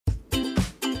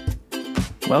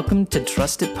Welcome to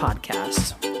Trusted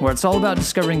Podcast, where it's all about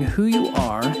discovering who you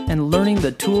are and learning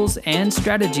the tools and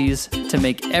strategies to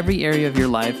make every area of your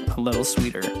life a little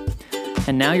sweeter.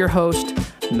 And now your host,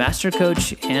 Master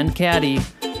Coach and Caddy,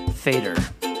 Fader.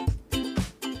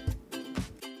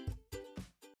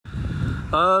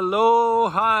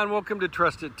 Aloha and welcome to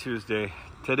Trusted Tuesday.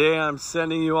 Today I'm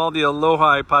sending you all the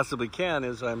aloha I possibly can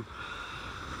as I'm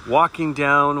walking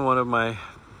down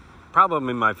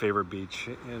probably my favorite beach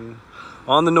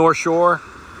on the North Shore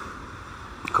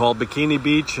called Bikini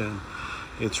Beach, and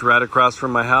it's right across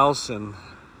from my house. And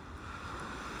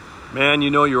man, you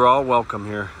know you're all welcome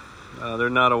here.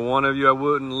 There's not a one of you I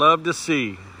wouldn't love to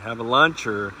see have a lunch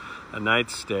or a night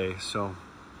stay. So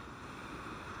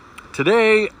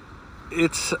today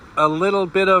it's a little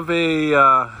bit of maybe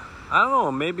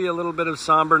a little bit of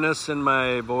somberness in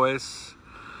my voice.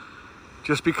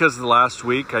 Just because the last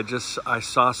week I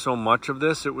saw so much of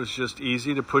this, it was just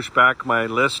easy to push back my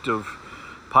list of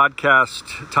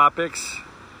podcast topics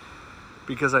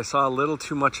because I saw a little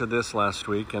too much of this last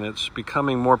week, and it's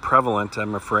becoming more prevalent,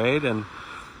 I'm afraid. And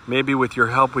maybe with your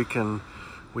help, we can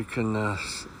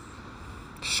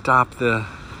stop the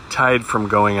tide from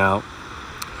going out,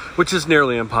 which is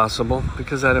nearly impossible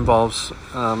because that involves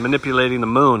manipulating the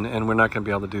moon, and we're not going to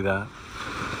be able to do that.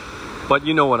 But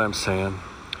you know what I'm saying.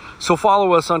 So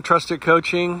follow us on Trusted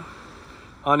Coaching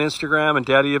on Instagram and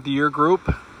Daddy of the Year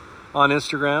group on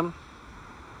Instagram.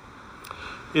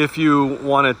 If you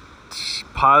want to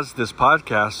pause this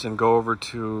podcast and go over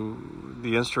to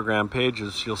the Instagram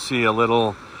pages, you'll see a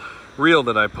little reel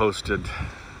that I posted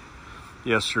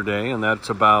yesterday, and that's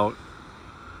about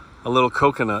a little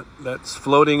coconut that's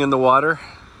floating in the water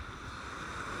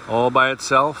all by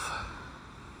itself.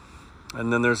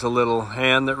 And then there's a little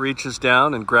hand that reaches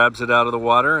down and grabs it out of the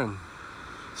water and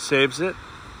saves it.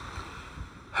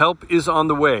 Help is on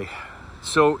the way.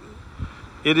 So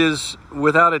it is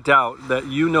without a doubt that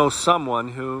you know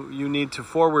someone who you need to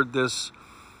forward this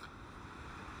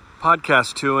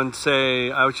podcast to and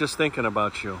say, I was just thinking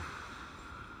about you.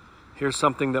 Here's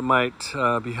something that might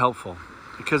be helpful.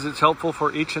 Because it's helpful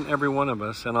for each and every one of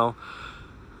us. And I'll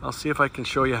see if I can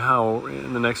show you how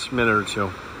in the next minute or two.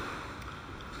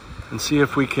 And see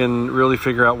if we can really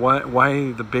figure out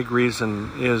why the big reason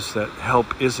is that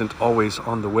help isn't always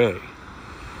on the way.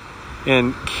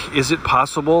 And is it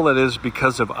possible that it is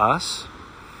because of us?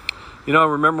 You know, I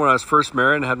remember when I was first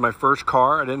married and had my first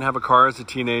car. I didn't have a car as a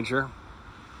teenager.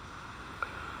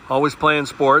 Always playing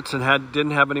sports and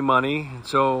didn't have any money. And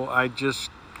so I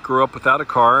just grew up without a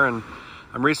car. And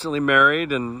I'm recently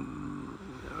married, and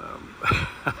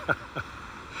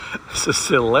this is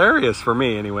hilarious for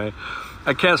me anyway.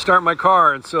 I can't start my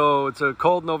car, and so it's a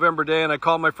cold November day, and I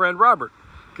call my friend Robert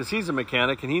because he's a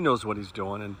mechanic and he knows what he's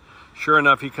doing. And sure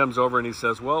enough, he comes over and he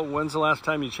says, well, when's the last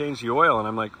time you changed the oil? And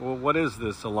I'm like, well, what is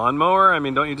this, a lawnmower? I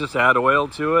mean, don't you just add oil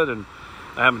to it? And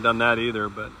I haven't done that either,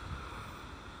 but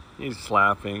he's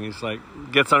laughing. He's like,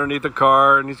 gets underneath the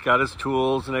car and he's got his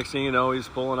tools. The next thing you know, he's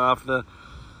pulling off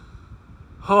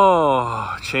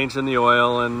changing the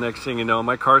oil. And next thing you know,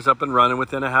 my car's up and running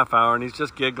within a half hour, and he's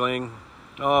just giggling.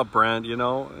 Oh, Brent,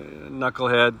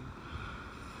 knucklehead.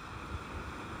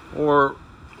 Or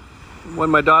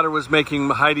when my daughter was making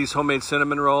Heidi's homemade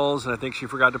cinnamon rolls, and I think she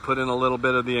forgot to put in a little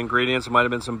bit of the ingredients. It might have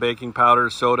been some baking powder,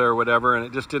 soda, or whatever, and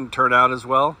it just didn't turn out as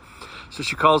well. So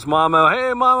she calls Mama,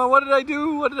 hey, Mama, what did I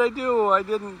do? I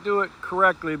didn't do it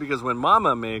correctly, because when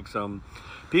Mama makes them,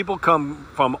 people come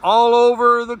from all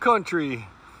over the country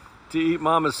to eat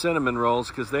Mama's cinnamon rolls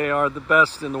because they are the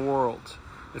best in the world.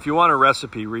 If you want a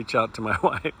recipe, reach out to my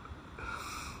wife.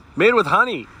 Made with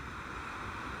honey.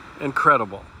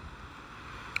 Incredible.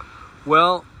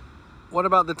 Well, what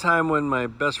about the time when my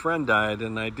best friend died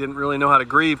and I didn't really know how to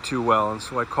grieve too well? And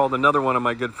so I called another one of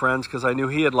my good friends because I knew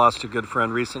he had lost a good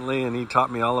friend recently, and he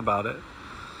taught me all about it.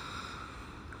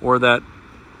 Or that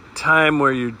time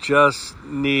where you just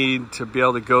need to be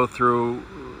able to go through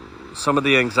some of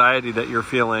the anxiety that you're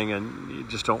feeling and you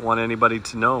just don't want anybody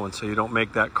to know, and so you don't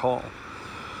make that call.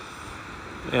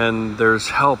 And there's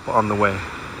help on the way.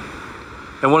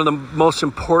 And one of the most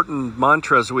important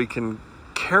mantras we can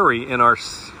carry in our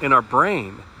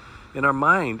brain, in our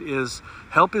mind, is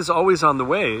help is always on the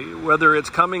way, whether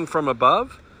it's coming from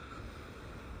above,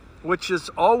 which is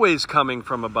always coming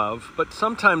from above, but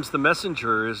sometimes the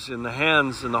messenger is in the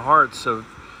hands and the hearts of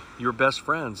your best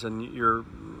friends and your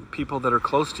people that are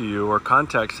close to you or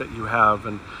contacts that you have.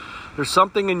 And there's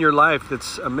something in your life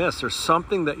that's amiss. There's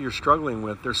something that you're struggling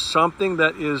with. There's something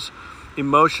that is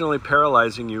emotionally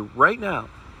paralyzing you right now.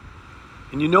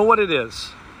 And you know what it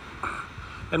is.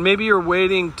 And maybe you're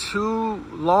waiting too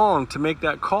long to make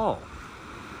that call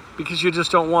because you just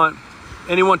don't want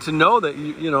anyone to know that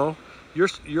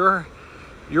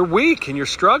you're weak and you're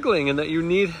struggling and that you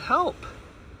need help.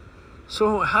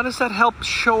 So how does that help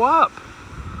show up?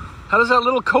 How does that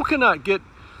little coconut get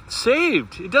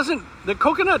saved? The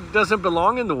coconut doesn't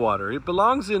belong in the water. It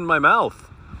belongs in my mouth.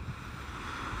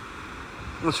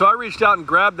 And so I reached out and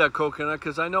grabbed that coconut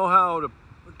because I know how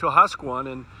to husk one,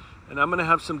 and I'm going to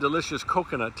have some delicious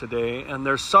coconut today. And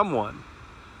there's someone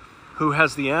who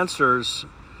has the answers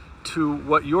to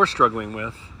what you're struggling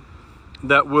with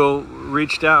that will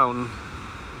reach down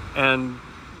and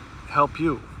help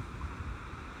you.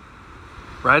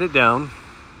 Write it down,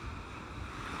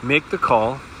 make the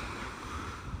call,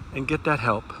 and get that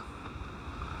help.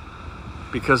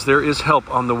 Because there is help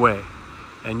on the way,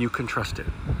 and you can trust it.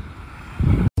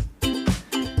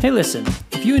 Hey, listen,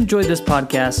 if you enjoyed this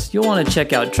podcast, you'll want to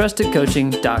check out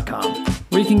trustedcoaching.com,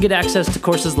 where you can get access to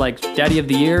courses like Daddy of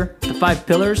the Year, the 5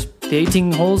 Pillars, the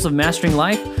 18 Holes of Mastering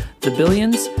Life, the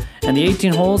Billions, and the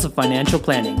 18 Holes of Financial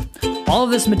Planning. All of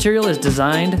this material is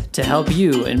designed to help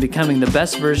you in becoming the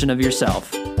best version of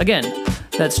yourself. Again,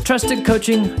 that's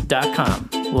trustedcoaching.com.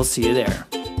 We'll see you there.